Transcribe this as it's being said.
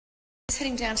Just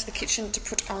heading down to the kitchen to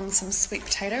put on some sweet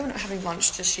potato. We're not having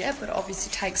lunch just yet, but it obviously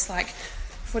takes like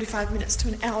 45 minutes to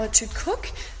an hour to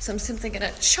cook. So I'm simply going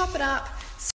to chop it up,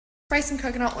 spray some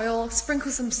coconut oil,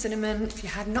 sprinkle some cinnamon. If you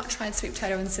have not tried sweet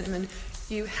potato and cinnamon,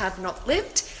 you have not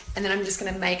lived. And then I'm just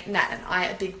going to make Nat and I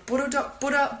a big Buddha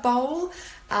bowl.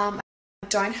 I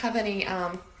don't have any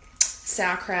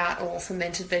sauerkraut or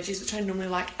fermented veggies, which I normally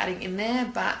like adding in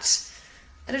there, but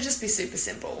it'll just be super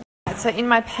simple. So in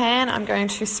my pan, I'm going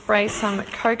to spray some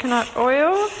coconut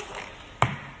oil.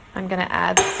 I'm going to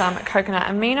add some coconut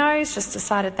aminos, just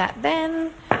decided that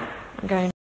then. I'm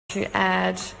going to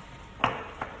add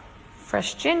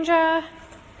fresh ginger,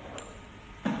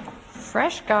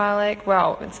 fresh garlic,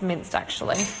 well, it's minced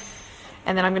actually.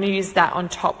 And then I'm going to use that on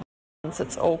top once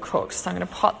it's all cooked. So I'm going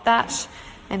to pot that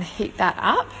and heat that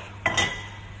up.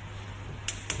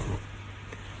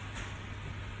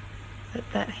 Let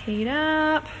that heat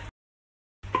up.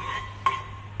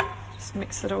 Just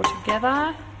mix it all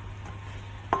together.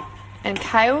 And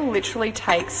kale literally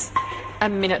takes a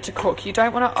minute to cook. You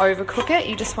don't want to overcook it,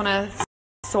 you just want to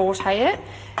saute it,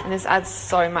 and this adds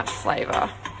so much flavour.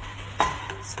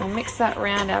 So we'll mix that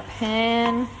around our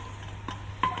pan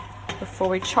before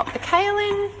we chop the kale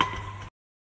in.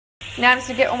 Now I'm just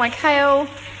going to get all my kale,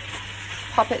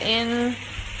 pop it in.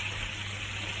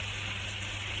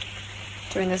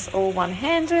 Doing this all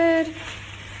one-handed.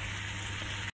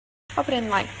 Pop it in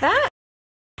like that.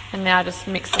 And now just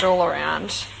mix it all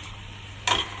around.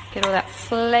 Get all that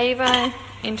flavour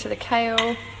into the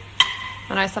kale.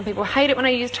 I know some people hate it when I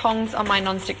use tongs on my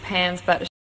non-stick pans, but it's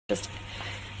just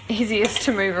easiest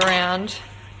to move around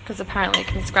because apparently it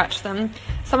can scratch them.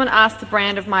 Someone asked the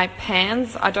brand of my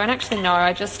pans. I don't actually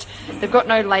know. They've got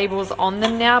no labels on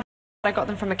them now. But I got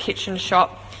them from a kitchen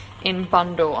shop in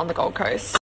Bundall on the Gold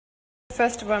Coast.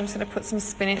 First of all, I'm just going to put some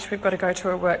spinach. We've got to go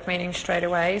to a work meeting straight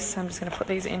away, so I'm just going to put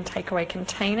these in takeaway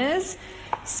containers.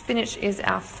 Spinach is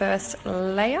our first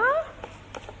layer.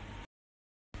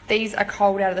 These are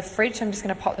cold out of the fridge, so I'm just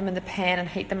going to pop them in the pan and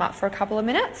heat them up for a couple of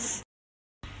minutes.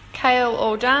 Kale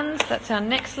all done, so that's our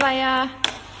next layer.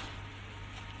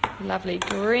 Lovely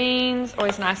greens.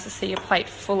 Always nice to see your plate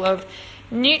full of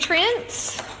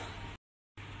nutrients.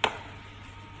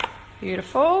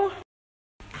 Beautiful.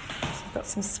 Got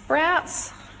some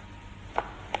sprouts.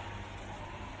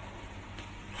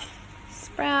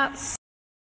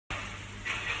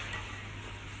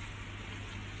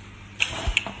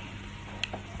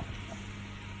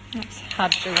 It's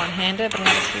hard to do one-handed, but I'm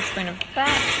going to use a teaspoon of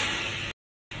that.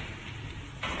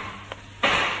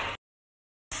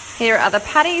 Here are the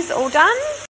patties all done.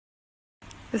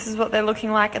 This is what they're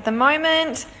looking like at the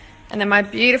moment. And then my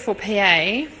beautiful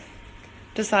PA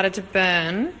decided to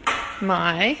burn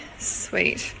my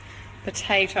sweet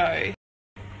potato.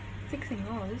 Fixing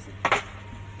yours.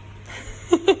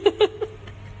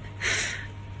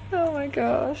 Oh my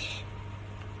gosh.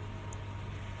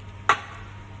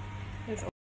 There's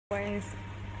always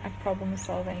a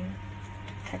problem-solving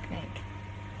technique.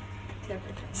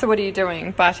 So what are you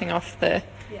doing? Biting off the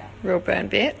real burn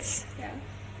bits? Yeah.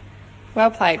 Well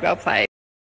played, well played.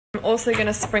 I'm also going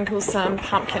to sprinkle some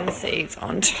pumpkin seeds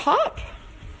on top.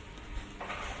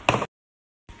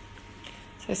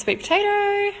 So sweet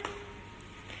potato.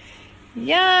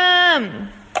 Yum!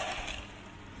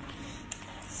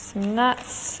 Some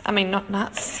nuts. I mean, not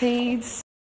nuts, seeds.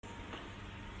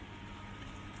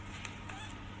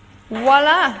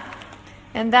 Voila!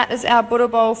 And that is our Buddha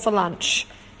bowl for lunch.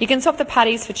 You can swap the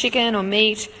patties for chicken or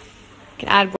meat. You can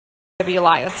add whatever you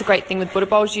like. That's the great thing with Buddha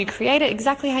bowls. You create it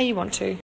exactly how you want to.